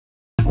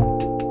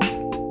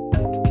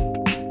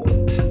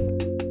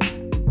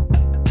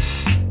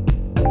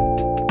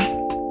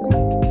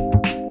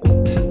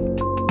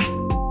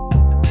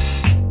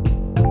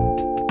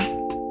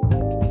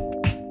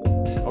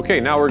Okay,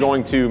 now we're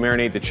going to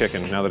marinate the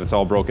chicken now that it's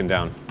all broken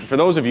down. For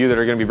those of you that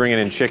are going to be bringing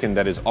in chicken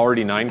that is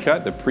already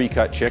 9-cut, the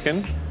pre-cut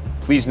chicken,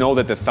 please know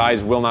that the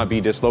thighs will not be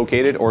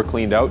dislocated or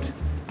cleaned out.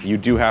 You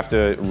do have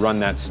to run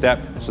that step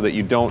so that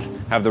you don't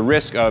have the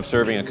risk of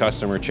serving a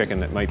customer chicken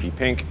that might be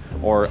pink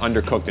or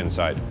undercooked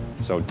inside.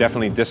 So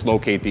definitely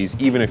dislocate these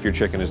even if your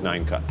chicken is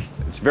 9-cut.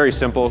 It's very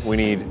simple. We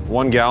need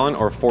 1 gallon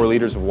or 4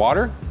 liters of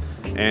water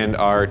and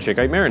our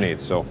chickite marinade.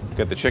 So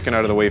get the chicken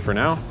out of the way for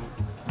now.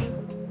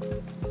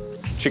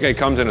 Chickite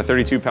comes in a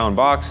 32-pound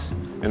box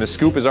and the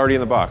scoop is already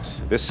in the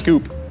box. This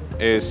scoop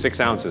is 6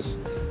 ounces.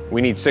 We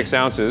need 6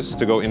 ounces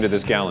to go into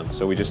this gallon.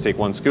 So we just take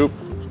 1 scoop,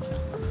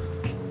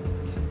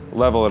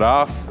 level it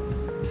off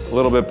a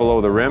little bit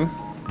below the rim,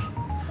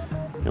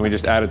 and we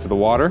just add it to the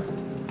water.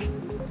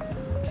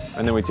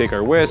 And then we take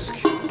our whisk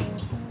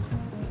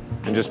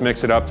and just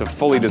mix it up to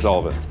fully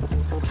dissolve it.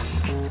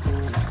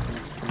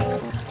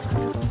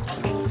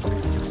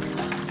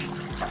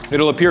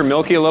 It'll appear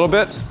milky a little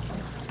bit,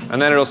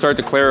 and then it'll start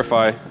to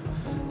clarify.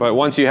 But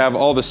once you have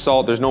all the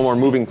salt, there's no more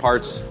moving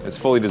parts, it's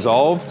fully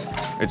dissolved,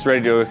 it's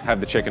ready to have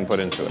the chicken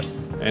put into it.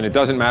 And it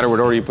doesn't matter what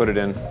order you put it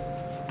in.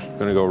 I'm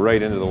gonna go right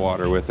into the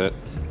water with it.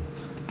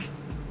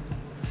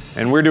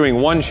 And we're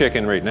doing 1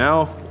 chicken right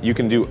now. You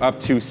can do up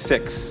to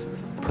 6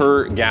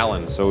 per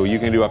gallon. So you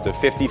can do up to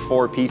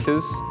 54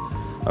 pieces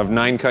of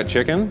 9-cut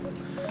chicken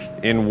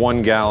in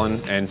 1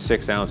 gallon and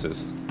 6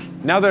 ounces.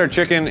 Now that our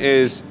chicken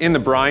is in the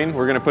brine,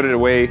 we're gonna put it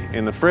away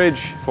in the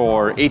fridge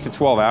for 8 to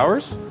 12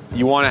 hours.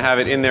 You wanna have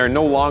it in there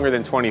no longer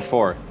than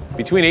 24.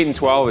 Between 8 and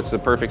 12, it's the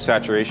perfect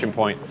saturation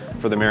point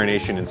for the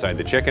marination inside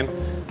the chicken.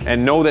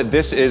 And know that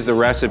this is the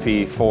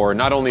recipe for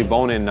not only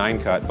bone-in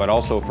 9-cut, but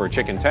also for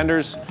chicken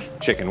tenders,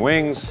 chicken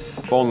wings,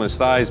 boneless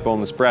thighs,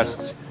 boneless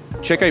breasts.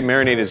 Chickite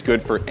marinade is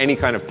good for any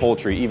kind of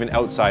poultry, even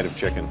outside of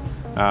chicken,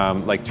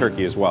 like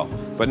turkey as well.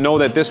 But know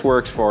that this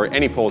works for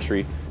any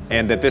poultry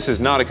and that this is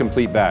not a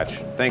complete batch.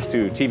 Thanks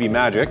to TV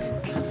Magic,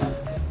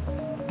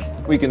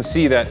 we can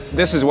see that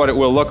this is what it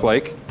will look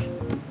like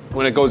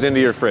when it goes into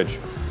your fridge.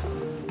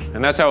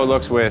 And that's how it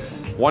looks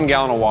with 1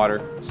 gallon of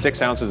water,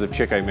 6 ounces of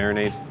chickite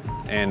marinade,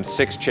 and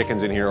 6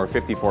 chickens in here, or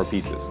 54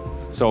 pieces.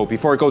 So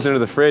before it goes into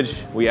the fridge,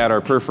 we add our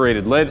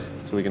perforated lid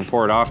so we can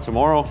pour it off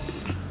tomorrow.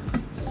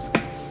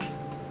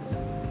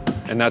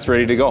 And that's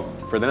ready to go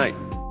for the night.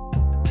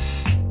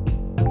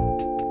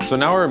 So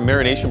now our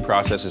marination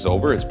process is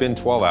over. It's been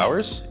 12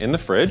 hours in the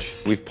fridge.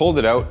 We've pulled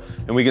it out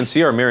and we can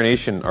see our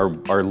marination,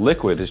 our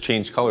liquid has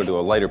changed color to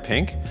a lighter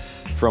pink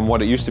from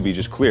what it used to be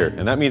just clear.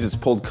 And that means it's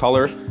pulled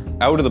color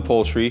out of the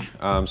poultry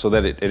so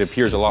that it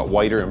appears a lot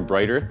whiter and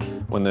brighter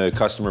when the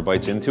customer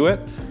bites into it.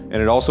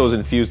 And it also has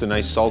infused a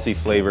nice salty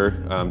flavor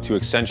to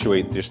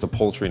accentuate just the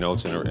poultry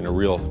notes in a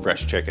real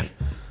fresh chicken.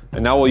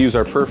 And now we'll use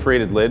our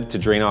perforated lid to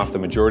drain off the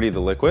majority of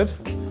the liquid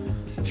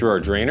through our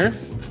drainer.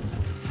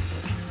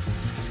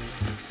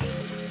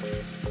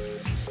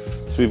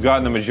 So we've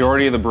gotten the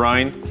majority of the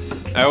brine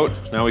out.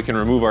 Now we can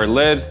remove our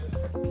lid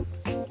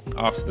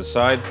off to the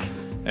side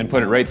and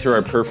put it right through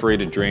our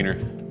perforated drainer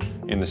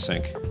in the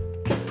sink.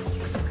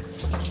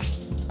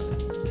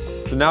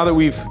 So now that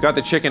we've got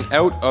the chicken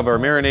out of our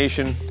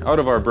marination, out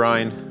of our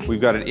brine,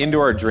 we've got it into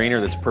our drainer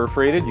that's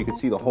perforated. You can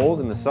see the holes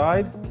in the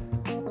side.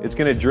 It's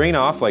gonna drain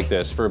off like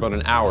this for about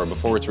an hour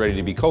before it's ready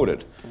to be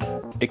coated.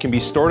 It can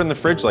be stored in the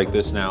fridge like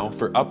this now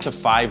for up to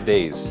 5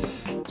 days.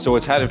 So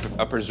it's had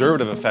a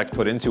preservative effect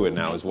put into it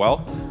now as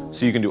well.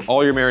 So you can do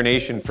all your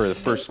marination for the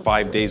first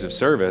 5 days of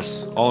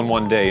service all in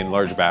one day in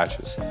large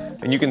batches.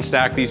 And you can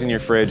stack these in your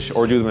fridge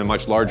or do them in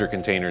much larger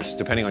containers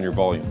depending on your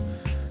volume.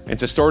 And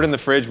to store it in the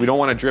fridge, we don't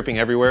want it dripping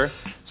everywhere.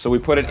 So we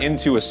put it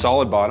into a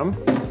solid bottom,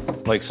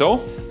 like so.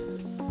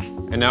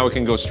 And now it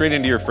can go straight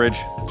into your fridge,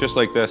 just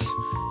like this.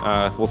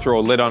 We'll throw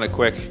a lid on it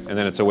quick and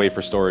then it's away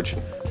for storage,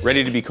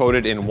 ready to be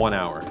coated in 1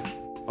 hour.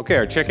 Okay,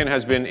 our chicken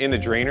has been in the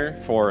drainer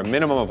for a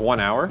minimum of 1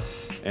 hour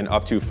and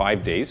up to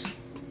 5 days.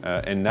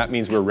 And that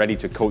means we're ready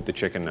to coat the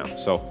chicken now.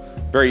 So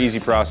very easy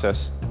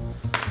process.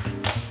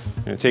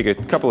 I'm gonna take a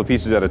couple of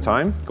pieces at a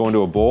time, go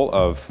into a bowl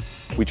of,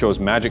 we chose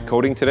magic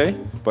coating today,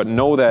 but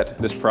know that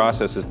this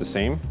process is the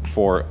same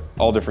for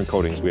all different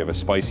coatings. We have a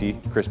spicy,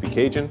 crispy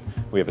Cajun,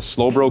 we have a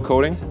slow bro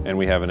coating, and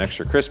we have an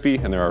extra crispy,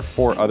 and there are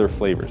 4 other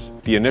flavors.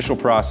 The initial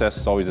process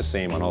is always the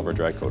same on all of our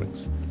dry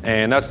coatings.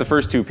 And that's the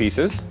first 2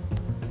 pieces.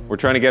 We're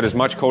trying to get as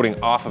much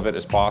coating off of it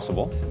as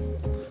possible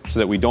so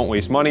that we don't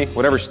waste money.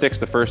 Whatever sticks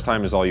the first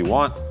time is all you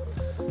want.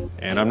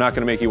 And I'm not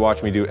gonna make you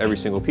watch me do every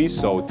single piece,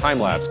 so time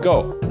lapse,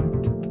 go.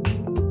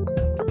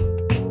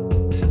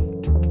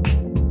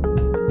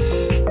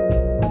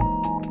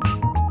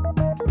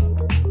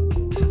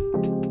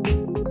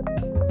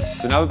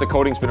 So now that the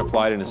coating's been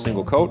applied in a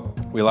single coat,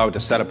 we allow it to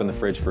set up in the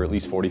fridge for at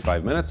least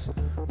 45 minutes.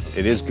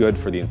 It is good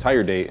for the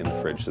entire day in the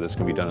fridge, so this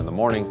can be done in the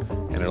morning,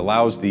 and it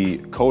allows the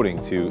coating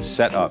to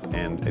set up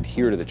and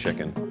adhere to the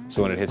chicken,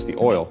 so when it hits the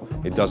oil,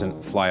 it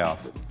doesn't fly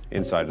off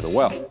inside of the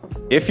well.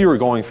 If you were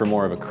going for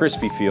more of a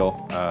crispy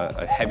feel,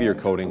 a heavier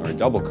coating or a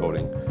double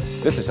coating,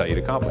 this is how you'd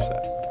accomplish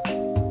that.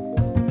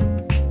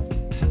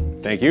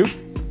 Thank you.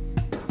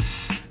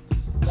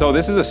 So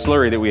this is a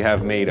slurry that we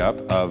have made up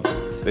of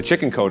the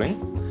chicken coating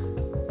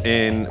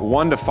in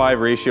 1:5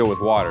 ratio with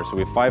water. So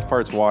we have 5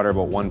 parts water,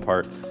 about 1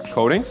 part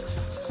coating.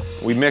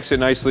 We mix it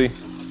nicely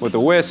with a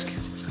whisk.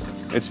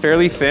 It's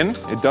fairly thin.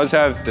 It does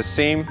have the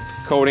same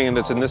coating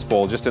that's in this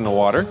bowl, just in the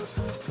water.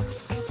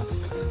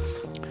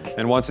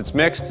 And once it's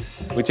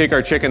mixed, we take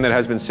our chicken that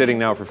has been sitting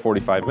now for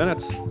 45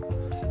 minutes.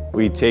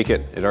 We take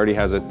it, it already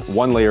has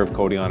 1 layer of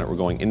coating on it. We're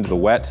going into the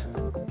wet,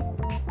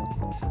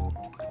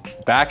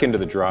 back into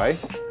the dry,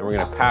 and we're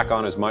gonna pack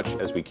on as much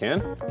as we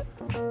can.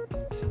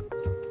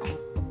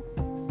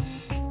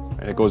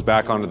 And it goes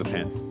back onto the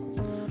pan.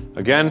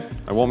 Again,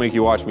 I won't make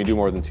you watch me do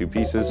more than 2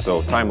 pieces,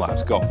 so time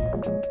lapse, go.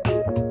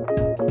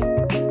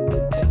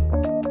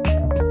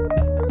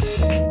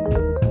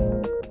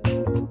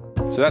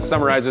 So that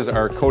summarizes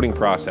our coating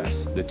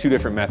process, the 2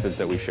 different methods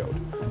that we showed.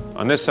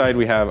 On this side,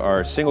 we have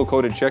our single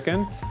coated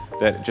chicken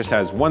that just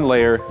has 1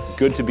 layer,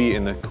 good to be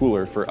in the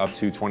cooler for up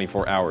to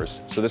 24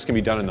 hours. So this can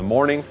be done in the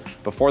morning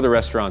before the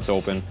restaurant's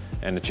open,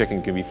 and the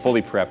chicken can be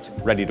fully prepped,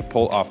 ready to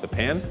pull off the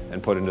pan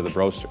and put into the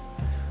broaster.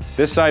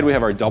 This side we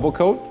have our double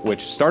coat,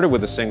 which started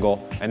with a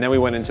single, and then we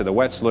went into the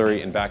wet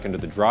slurry and back into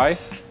the dry.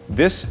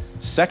 This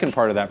second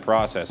part of that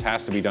process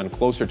has to be done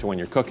closer to when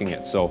you're cooking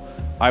it. So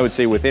I would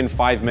say within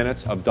 5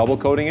 minutes of double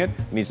coating it,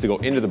 it needs to go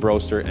into the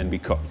broaster and be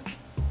cooked.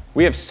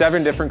 We have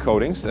 7 different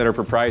coatings that are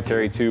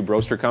proprietary to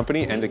Broaster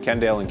Company and to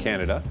Kendale in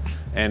Canada,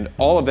 and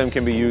all of them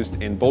can be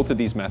used in both of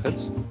these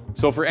methods.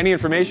 So for any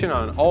information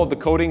on all of the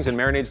coatings and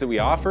marinades that we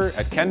offer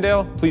at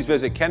Kendale, please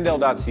visit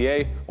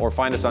kendale.ca or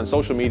find us on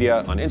social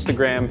media on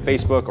Instagram,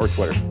 Facebook, or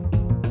Twitter.